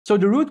So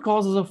the root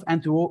causes of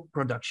N2O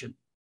production.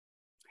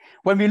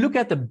 When we look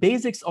at the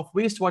basics of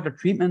wastewater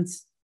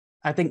treatments,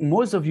 I think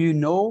most of you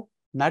know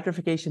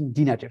nitrification,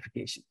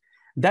 denitrification.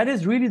 That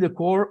is really the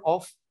core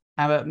of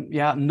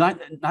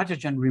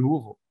nitrogen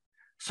removal.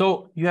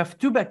 So you have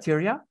two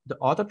bacteria, the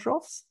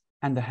autotrophs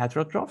and the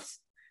heterotrophs,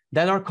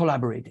 that are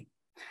collaborating.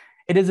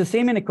 It is the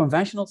same in a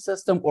conventional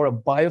system or a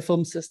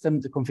biofilm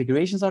system. The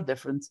configurations are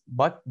different,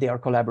 but they are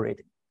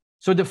collaborating.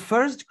 So the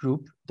first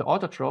group, the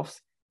autotrophs,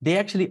 they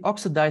actually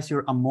oxidize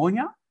your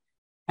ammonia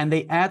and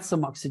they add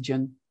some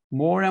oxygen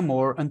more and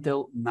more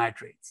until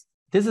nitrates.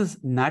 This is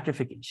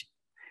nitrification.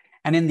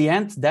 And in the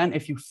end, then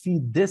if you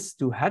feed this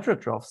to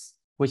heterotrophs,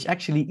 which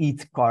actually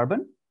eat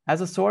carbon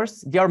as a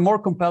source, they are more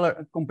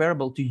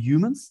comparable to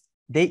humans.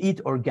 They eat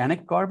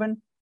organic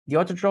carbon. The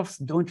autotrophs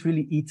don't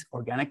really eat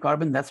organic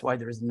carbon. That's why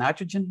there is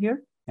nitrogen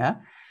here. Yeah.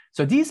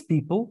 So these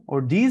people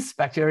or these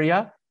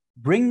bacteria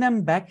bring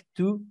them back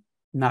to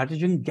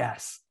nitrogen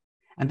gas.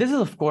 And this is,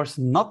 of course,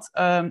 not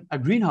a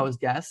greenhouse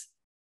gas,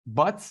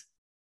 but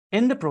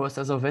in the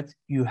process of it,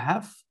 you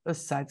have a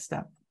side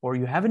step or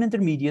you have an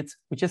intermediate,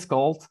 which is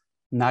called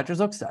nitrous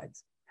oxide.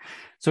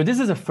 So this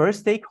is a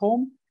first take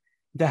home.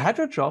 The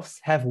heterotrophs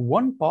have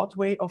one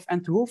pathway of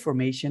N2O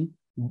formation,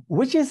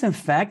 which is in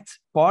fact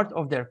part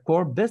of their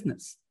core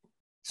business.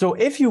 So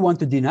if you want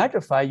to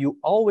denitrify, you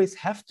always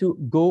have to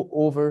go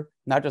over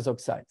nitrous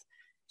oxide.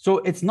 So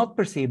it's not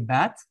per se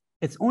bad.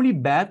 It's only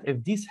bad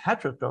if these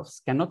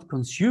heterotrophs cannot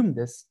consume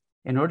this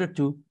in order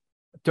to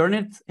turn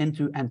it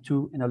into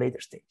N2 in a later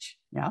stage.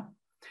 Yeah.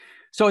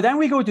 So then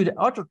we go to the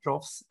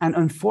autotrophs, and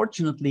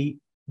unfortunately,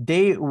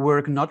 they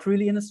work not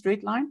really in a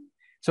straight line.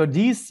 So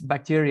these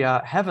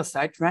bacteria have a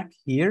sidetrack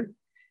here,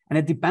 and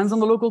it depends on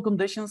the local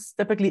conditions.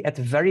 Typically at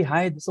very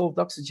high dissolved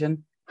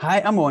oxygen, high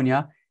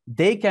ammonia,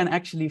 they can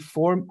actually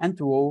form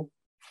N2O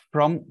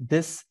from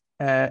this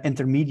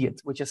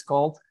intermediate, which is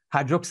called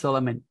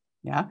hydroxylamine.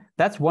 Yeah,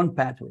 that's one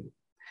pathway.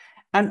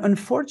 And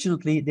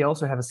unfortunately, they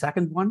also have a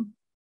second one.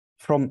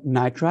 From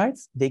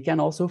nitrites, they can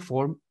also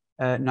form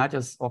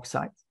nitrous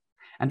oxide.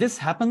 And this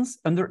happens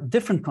under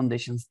different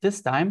conditions.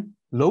 This time,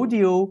 low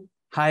DO,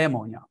 high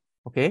ammonia.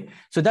 Okay,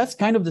 so that's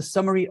kind of the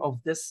summary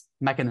of this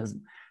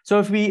mechanism. So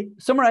if we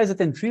summarize it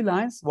in 3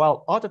 lines,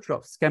 while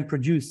autotrophs can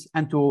produce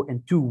N2O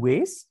in 2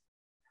 ways,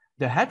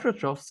 the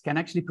heterotrophs can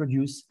actually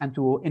produce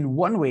N2O in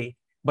 1 way.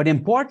 But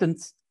important,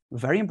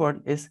 very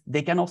important, is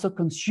they can also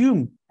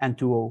consume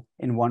N2O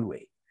in 1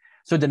 way.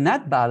 So the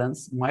net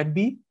balance might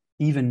be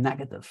even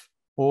negative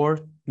or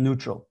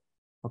neutral.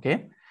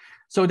 Okay,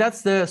 so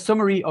that's the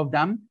summary of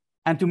them.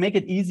 And to make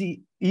it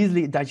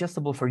easily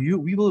digestible for you,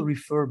 we will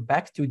refer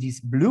back to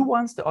these blue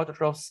ones, the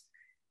autotrophs,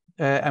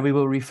 and we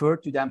will refer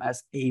to them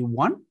as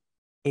A1,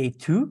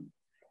 A2,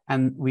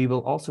 and we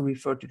will also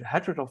refer to the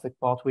heterotrophic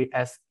pathway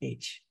as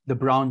H, the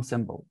brown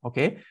symbol,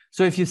 okay?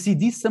 So if you see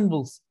these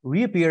symbols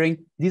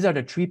reappearing, these are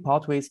the 3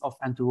 pathways of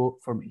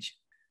N2O formation.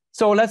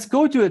 So let's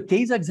go to a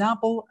case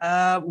example.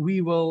 We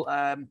will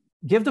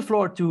give the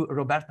floor to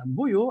Roberta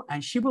Mbuyo,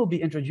 and she will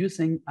be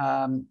introducing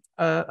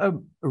a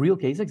real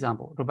case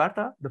example.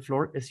 Roberta, the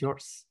floor is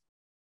yours.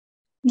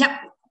 Yeah,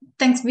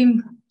 thanks,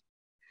 Wim.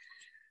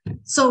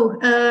 So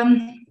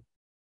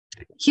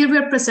here we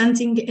are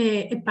presenting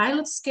a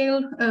pilot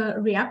scale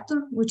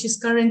reactor, which is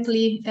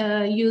currently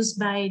used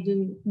by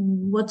the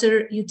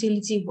water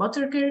utility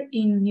Watercare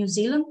in New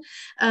Zealand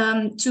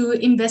to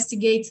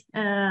investigate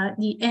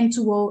the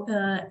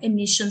N2O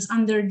emissions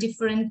under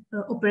different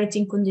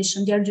operating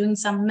conditions. They are doing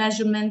some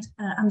measurement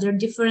under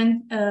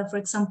different, for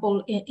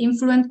example,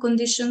 influent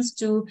conditions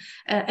to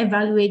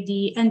evaluate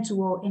the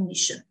N2O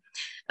emission.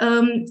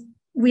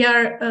 We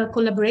are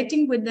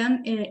collaborating with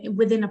them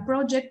within a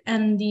project,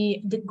 and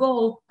the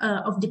goal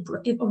of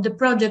the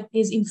project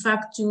is in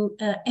fact to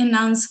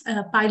enhance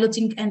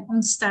piloting an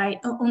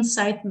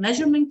on-site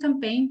measurement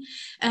campaign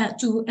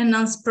to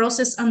enhance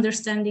process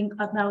understanding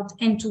about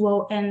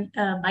N2O and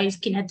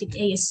biokinetic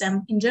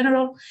ASM in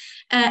general,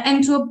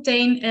 and to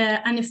obtain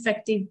an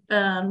effective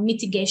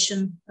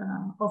mitigation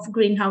of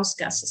greenhouse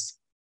gases.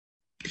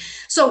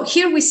 So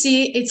here we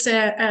see it's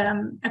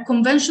a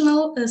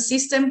conventional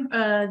system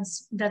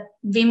that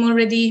Wim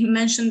already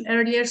mentioned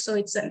earlier. So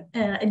it's a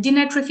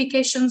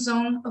denitrification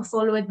zone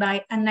followed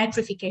by a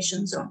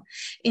nitrification zone.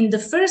 In the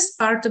first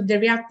part of the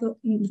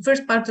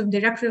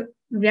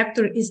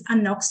reactor, is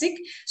anoxic.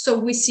 So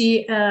we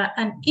see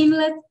an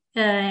inlet,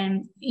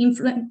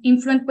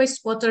 influent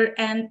wastewater,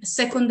 and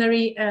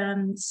secondary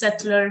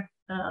settler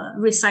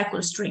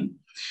recycle stream.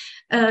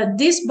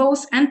 This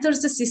both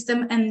enters the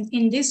system, and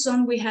in this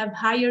zone we have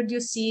higher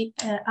DOC,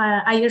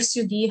 higher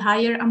COD,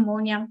 higher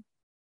ammonia,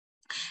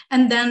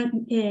 and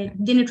then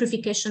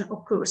denitrification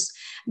occurs.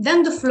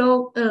 Then the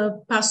flow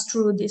passes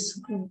through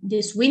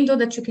this window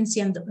that you can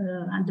see at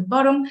the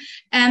bottom,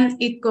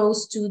 and it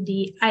goes to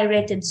the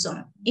aerated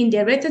zone. In the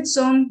aerated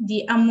zone,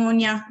 the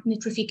ammonia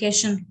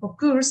nitrification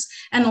occurs,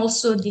 and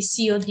also the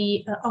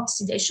COD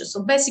oxidation.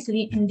 So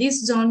basically, in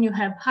this zone, you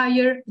have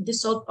higher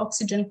dissolved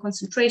oxygen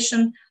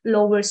concentration,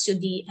 lower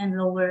COD, and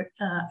lower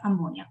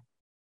ammonia.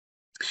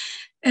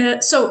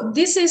 So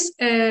this is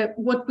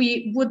what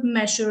we would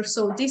measure.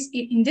 So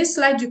in this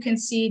slide, you can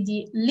see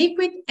the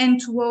liquid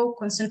N2O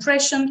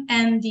concentration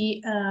and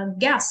the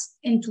gas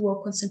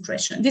N2O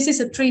concentration. This is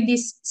a 3D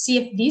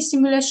CFD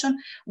simulation,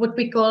 what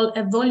we call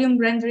a volume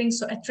rendering.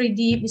 So a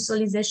 3D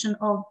visualization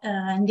of,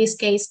 in this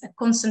case, a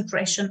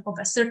concentration of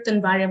a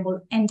certain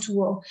variable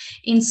N2O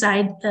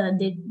inside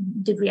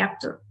the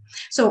reactor.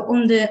 So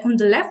on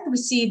the left, we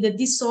see the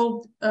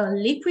dissolved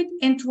liquid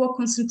N2O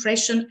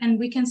concentration, and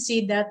we can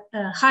see that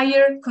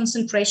higher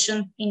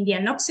concentration in the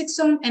anoxic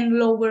zone and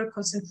lower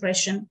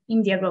concentration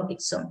in the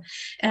aerobic zone.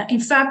 In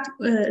fact,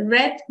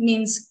 red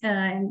means,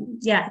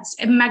 it's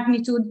a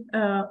magnitude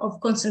of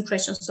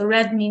concentration. So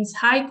red means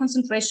high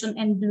concentration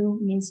and blue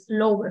means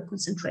lower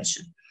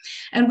concentration.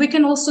 And we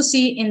can also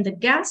see in the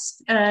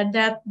gas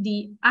that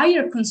the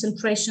higher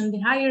concentration,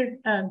 the higher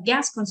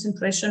gas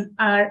concentration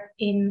are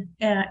in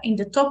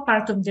the top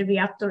part of the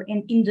reactor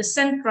and in the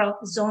central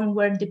zone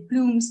where the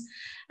plumes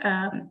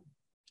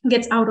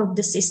get out of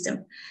the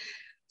system.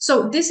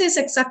 So this is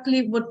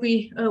exactly what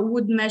we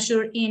would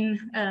measure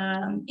in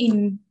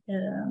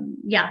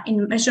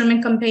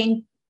measurement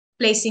campaign,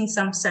 placing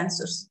some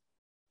sensors.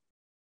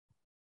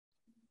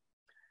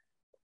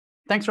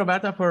 Thanks,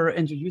 Roberta, for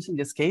introducing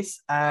this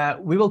case.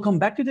 We will come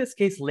back to this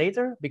case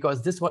later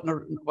because this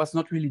was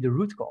not really the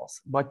root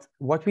cause. But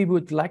what we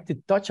would like to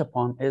touch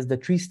upon is the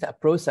three-step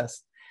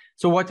process.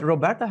 So what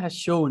Roberta has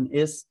shown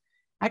is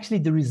actually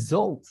the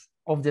result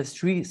of this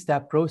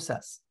three-step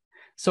process.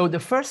 So the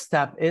first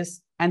step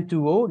is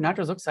N2O,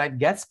 nitrous oxide,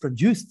 gets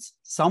produced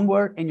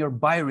somewhere in your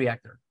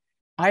bioreactor.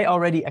 I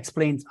already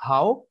explained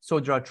how.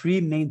 So there are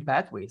three main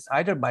pathways,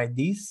 either by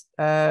these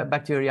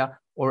bacteria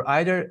or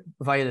either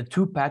via the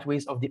two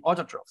pathways of the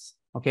autotrophs,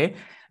 okay?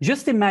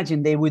 Just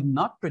imagine they would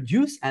not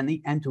produce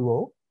any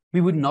N2O, we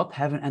would not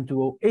have an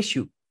N2O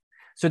issue.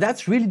 So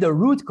that's really the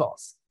root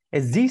cause,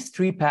 is these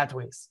three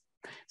pathways.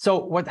 So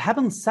what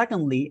happens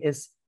secondly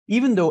is,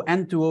 even though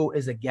N2O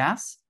is a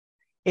gas,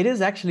 it is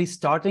actually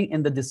starting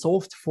in the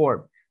dissolved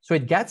form. So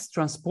it gets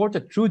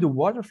transported through the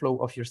water flow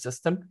of your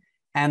system,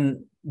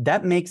 and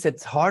that makes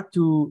it hard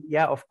to,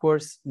 of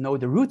course, know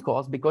the root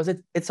cause because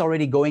it's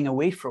already going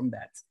away from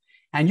that.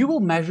 And you will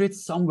measure it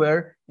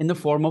somewhere in the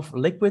form of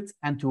liquid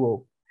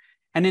N2O.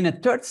 And in a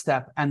third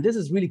step, and this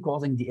is really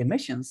causing the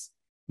emissions,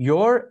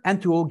 your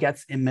N2O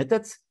gets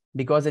emitted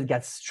because it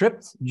gets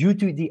stripped due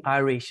to the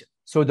aeration.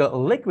 So the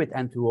liquid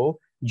N2O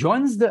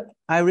joins the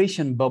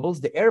aeration bubbles,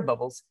 the air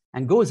bubbles,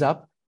 and goes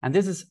up, and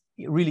this is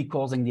really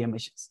causing the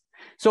emissions.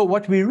 So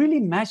what we really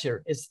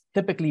measure is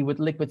typically with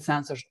liquid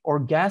sensors or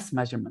gas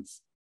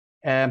measurements,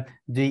 the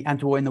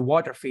N2O in the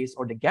water phase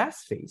or the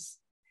gas phase.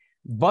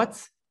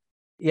 But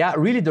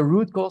really the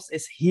root cause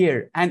is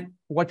here. And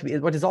what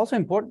is also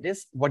important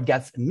is what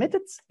gets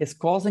emitted is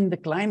causing the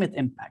climate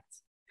impact.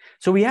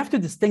 So we have to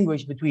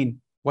distinguish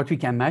between what we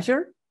can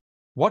measure,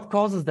 what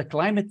causes the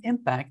climate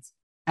impact,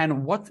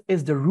 and what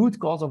is the root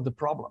cause of the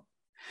problem.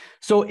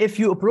 So if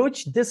you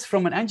approach this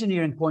from an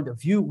engineering point of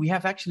view, we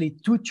have actually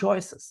two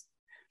choices.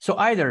 So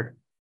either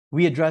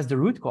we address the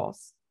root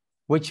cause,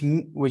 which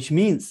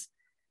means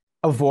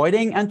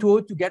avoiding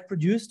N2O to get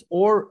produced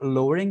or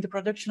lowering the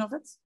production of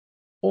it,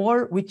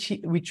 or we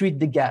treat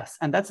the gas,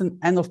 and that's an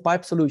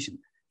end-of-pipe solution.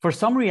 For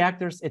some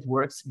reactors, it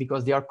works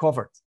because they are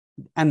covered.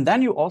 And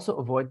then you also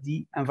avoid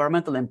the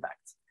environmental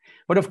impact.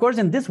 But of course,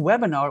 in this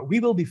webinar, we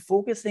will be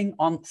focusing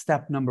on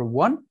step number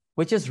one,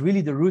 which is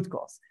really the root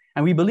cause.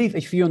 And we believe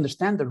if you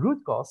understand the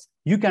root cause,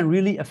 you can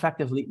really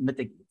effectively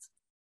mitigate.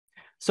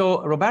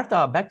 So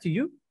Roberta, back to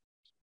you.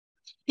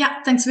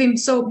 Yeah, thanks, Wim.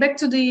 So back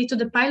to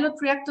the pilot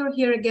reactor.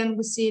 Here again,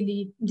 we see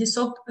the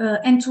dissolved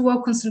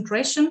N2O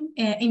concentration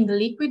in the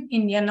liquid,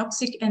 in the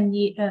anoxic and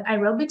the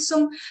aerobic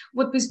zone.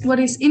 What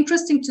is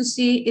interesting to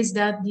see is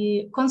that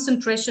the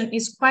concentration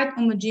is quite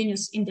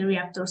homogeneous in the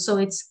reactor. So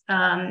it's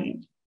higher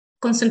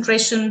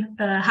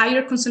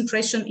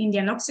concentration in the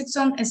anoxic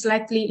zone and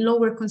slightly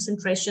lower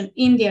concentration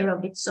in the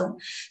aerobic zone.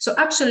 So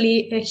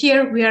actually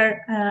here we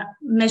are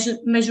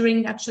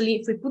measuring, actually,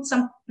 if we put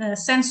some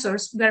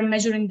sensors, we are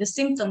measuring the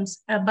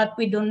symptoms, but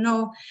we don't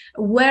know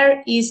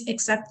where is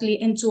exactly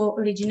N2O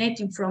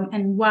originating from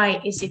and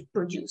why is it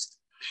produced.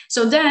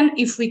 So then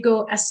if we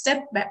go a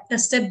step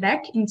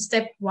back in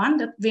step one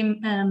that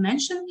Wim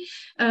mentioned,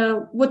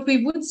 what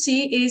we would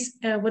see is,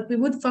 what we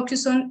would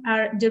focus on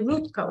are the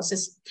root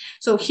causes.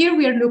 So here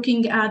we are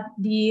looking at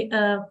the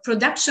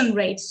production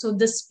rate, so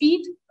the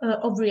speed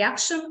of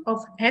reaction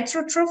of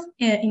heterotroph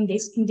in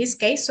this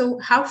case, so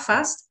how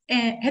fast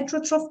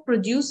heterotroph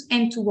produce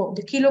N2O,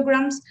 the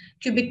kilograms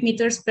cubic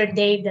meters per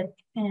day that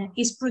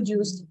is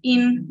produced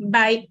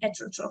by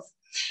heterotroph.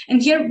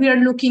 And here we are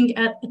looking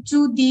at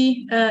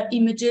 2D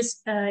images.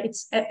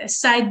 It's a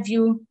side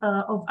view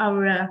of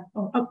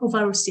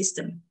our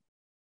system.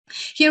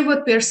 Here,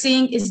 what we are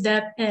seeing is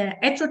that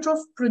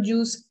heterotroph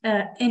produce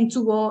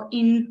N2O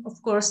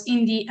of course,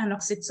 in the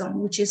anoxic zone,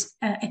 which is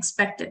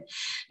expected.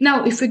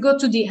 Now, if we go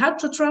to the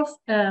heterotroph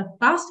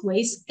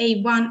pathways,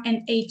 A1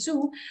 and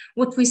A2,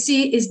 what we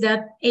see is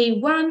that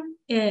A1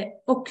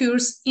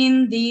 occurs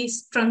in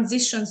these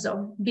transition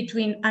zone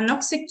between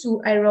anoxic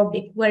to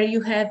aerobic, where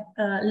you have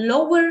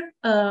lower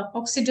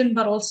oxygen,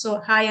 but also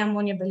high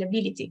ammonia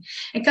availability,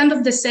 and kind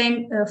of the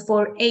same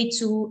for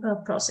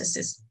A2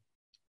 processes.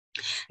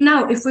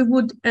 Now, if we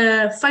would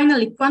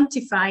finally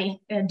quantify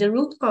the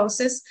root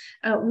causes,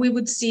 we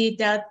would see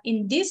that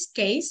in this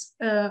case,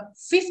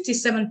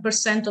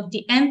 57% of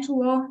the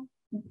N2O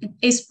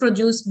is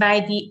produced by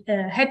the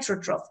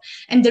heterotroph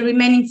and the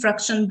remaining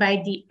fraction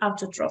by the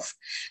autotroph.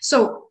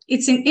 So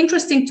it's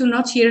interesting to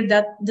note here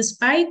that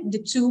despite the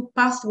two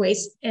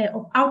pathways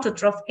of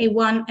autotroph,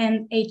 A1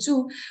 and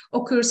A2,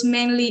 occurs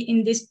mainly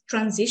in this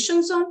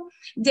transition zone,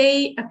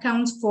 they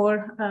account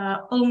for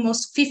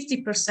almost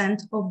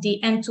 50% of the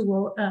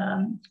N2O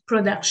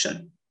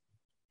production.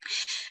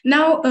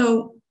 Now,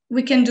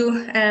 we can do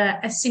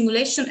a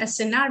simulation, a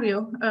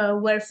scenario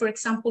where, for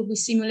example, we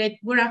simulate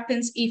what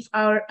happens if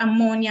our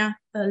ammonia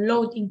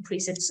load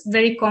increases. It's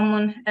very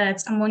common,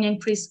 it's ammonia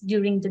increase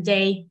during the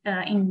day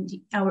in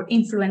our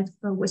influent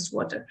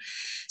wastewater.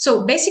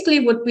 So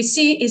basically what we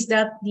see is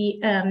that the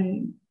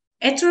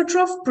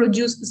heterotroph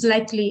produces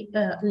slightly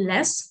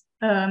less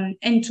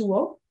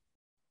N2O.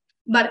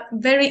 But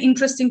very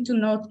interesting to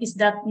note is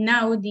that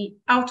now the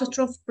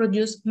autotroph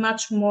produce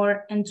much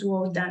more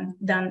N2O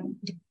than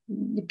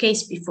the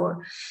case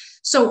before.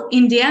 So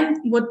in the end,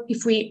 what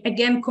if we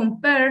again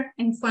compare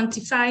and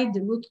quantify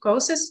the root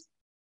causes,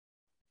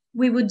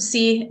 we would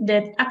see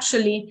that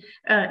actually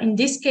in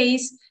this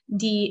case,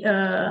 the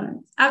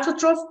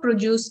autotroph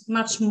produce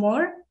much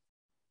more.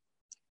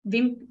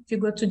 Wim, if you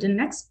go to the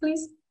next,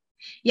 please.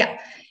 Yeah.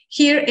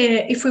 Here,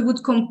 if we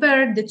would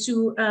compare the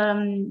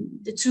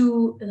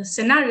two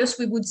scenarios,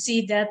 we would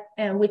see that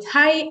with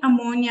high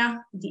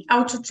ammonia, the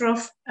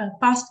autotroph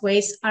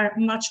pathways are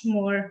much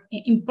more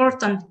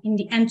important in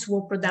the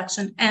N2O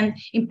production. And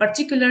in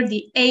particular,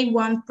 the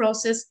A1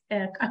 process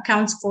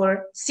accounts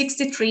for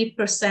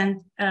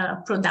 63%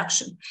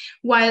 production.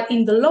 While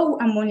in the low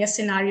ammonia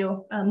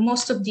scenario,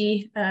 most of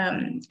the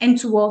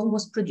N2O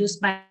was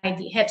produced by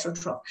the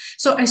heterotroph.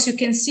 So as you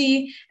can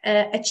see,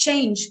 a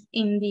change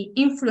in the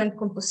influent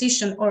composition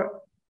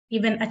or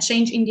even a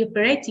change in the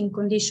operating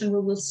condition, we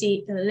will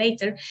see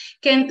later,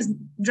 can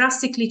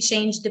drastically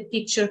change the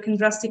picture, can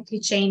drastically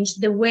change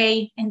the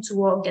way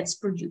N2O gets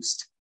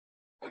produced.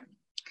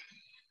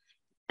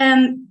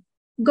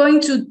 Going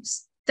to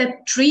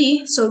step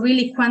 3, so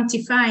really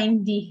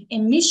quantifying the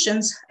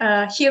emissions,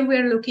 here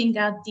we're looking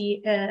at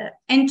the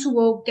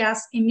N2O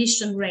gas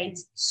emission rate.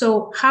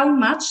 So how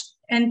much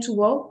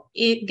N2O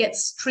it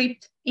gets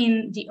stripped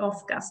in the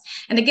off gas.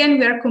 And again,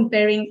 we are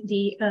comparing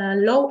the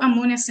low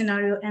ammonia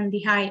scenario and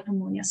the high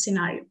ammonia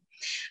scenario.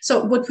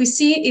 So what we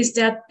see is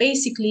that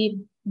basically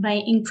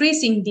by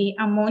increasing the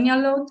ammonia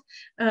load,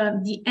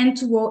 the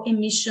N2O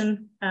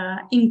emission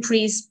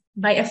increase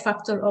by a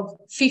factor of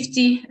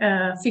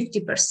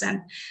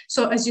 50%.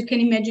 So as you can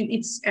imagine,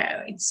 it's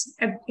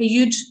a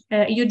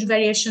huge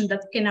variation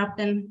that can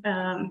happen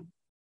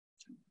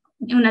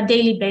on a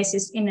daily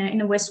basis in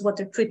a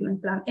wastewater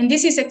treatment plant. And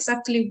this is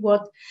exactly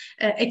what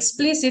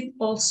Explicit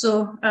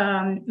also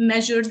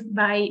measured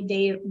by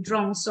their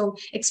drones. So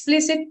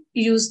Explicit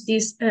used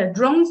these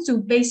drones to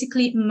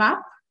basically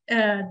map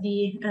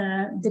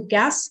the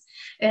gas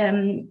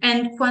and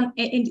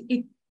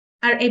it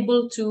are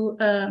able to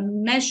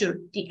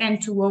measure the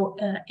N2O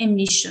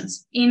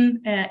emissions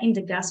in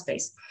the gas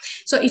phase.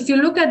 So if you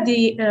look at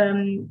the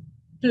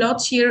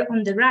plot here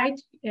on the right,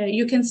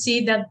 you can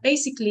see that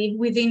basically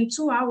within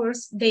 2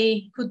 hours,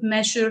 they could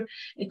measure,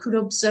 they could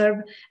observe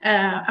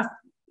a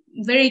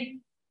very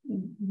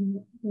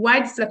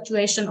wide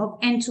fluctuation of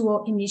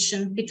N2O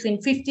emission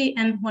between 50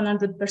 and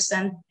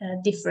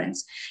 100%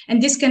 difference.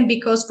 And this can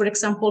be caused, for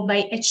example,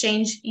 by a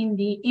change in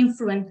the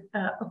influent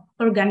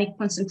organic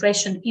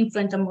concentration,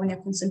 influent ammonia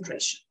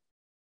concentration.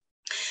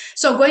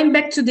 So going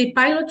back to the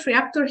pilot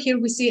reactor, here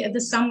we see the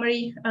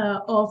summary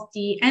of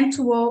the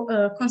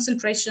N2O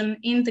concentration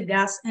in the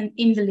gas and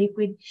in the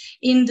liquid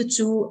in the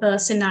two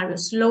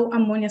scenarios, low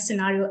ammonia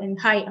scenario and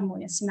high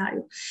ammonia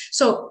scenario.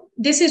 So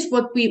this is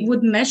what we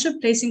would measure,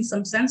 placing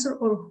some sensor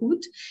or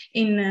hood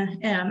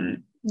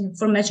in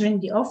for measuring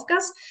the off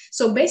gas.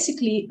 So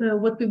basically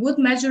what we would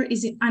measure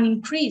is an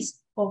increase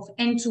of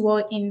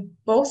N2O in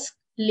both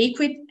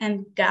liquid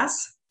and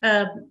gas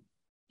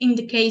in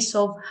the case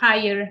of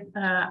higher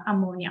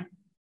ammonia.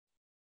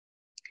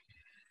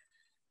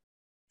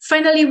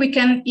 Finally, we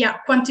can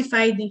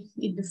quantify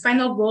the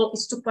final goal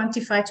is to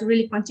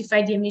really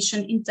quantify the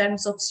emission in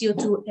terms of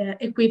CO2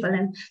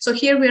 equivalent. So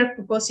here we are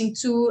proposing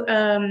two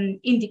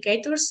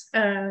indicators.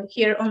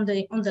 Here on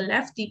the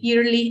left, the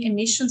yearly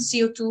emission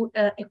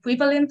CO2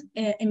 equivalent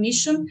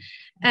emission,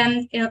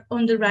 and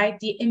on the right,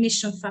 the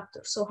emission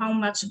factor. So how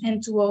much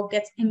N2O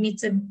gets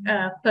emitted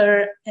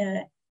per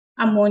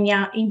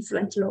ammonia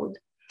influent load.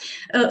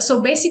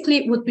 So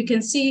basically what we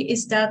can see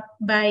is that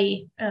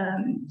by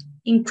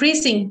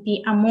increasing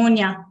the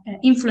ammonia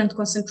influent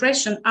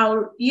concentration,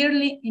 our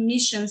yearly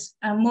emissions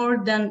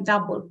more than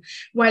double.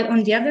 While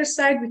on the other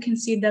side, we can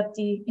see that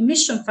the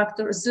emission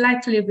factor is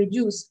slightly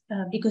reduced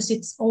because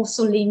it's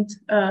also linked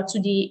to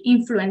the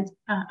influent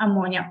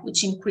ammonia,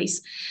 which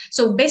increase.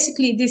 So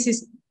basically, this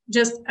is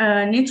just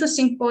an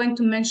interesting point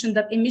to mention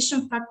that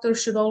emission factor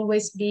should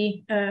always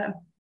be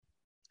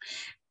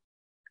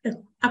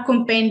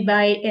accompanied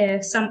by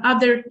some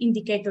other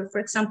indicator, for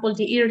example,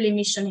 the yearly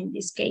emission in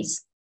this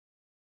case.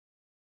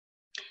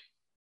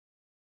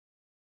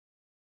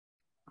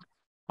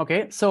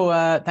 Okay, so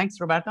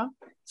thanks, Roberta.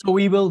 So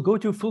we will go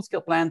to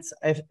full-scale plants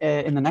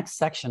in the next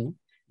section,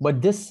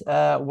 but this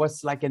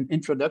was like an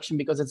introduction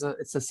because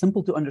it's a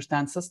simple to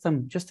understand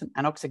system, just an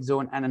anoxic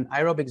zone and an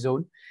aerobic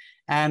zone.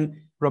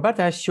 And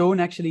Roberta has shown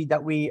actually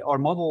that our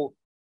model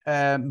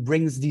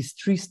brings these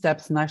three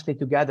steps nicely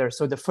together.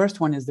 So the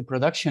first one is the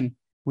production.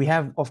 We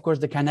have, of course,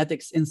 the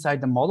kinetics inside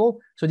the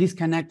model. So these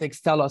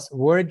kinetics tell us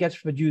where it gets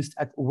produced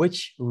at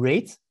which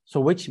rate,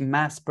 so which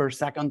mass per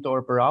second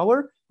or per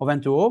hour of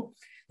N2O.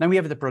 Then we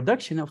have the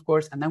production, of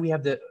course, and then we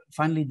have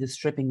finally the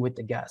stripping with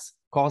the gas,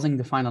 causing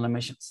the final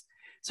emissions.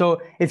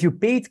 So if you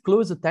paid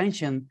close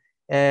attention,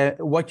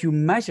 what you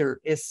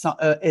measure is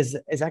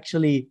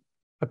actually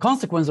a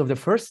consequence of the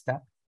first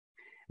step,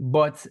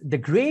 but the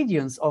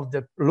gradients of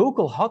the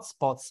local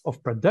hotspots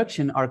of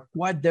production are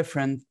quite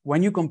different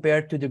when you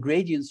compare to the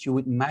gradients you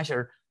would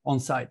measure on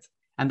site.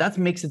 And that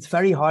makes it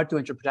very hard to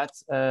interpret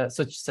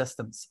such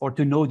systems or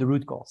to know the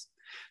root cause.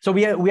 So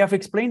we have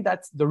explained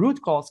that the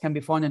root cause can be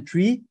found in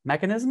three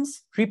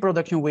mechanisms, three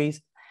production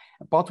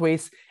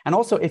pathways. And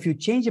also if you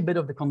change a bit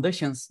of the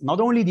conditions,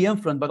 not only the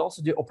influent, but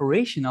also the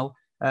operational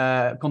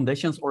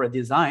conditions or a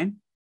design,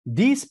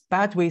 these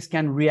pathways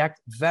can react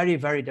very,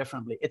 very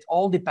differently. It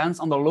all depends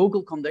on the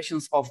local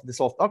conditions of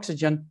dissolved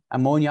oxygen,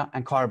 ammonia,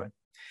 and carbon.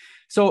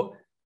 So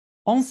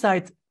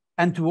on-site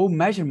N2O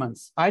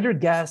measurements, either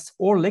gas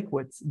or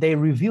liquids, they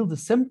reveal the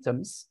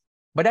symptoms,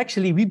 but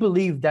actually we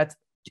believe that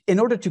in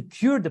order to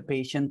cure the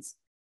patients,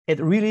 it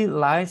really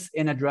lies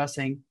in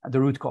addressing the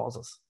root causes.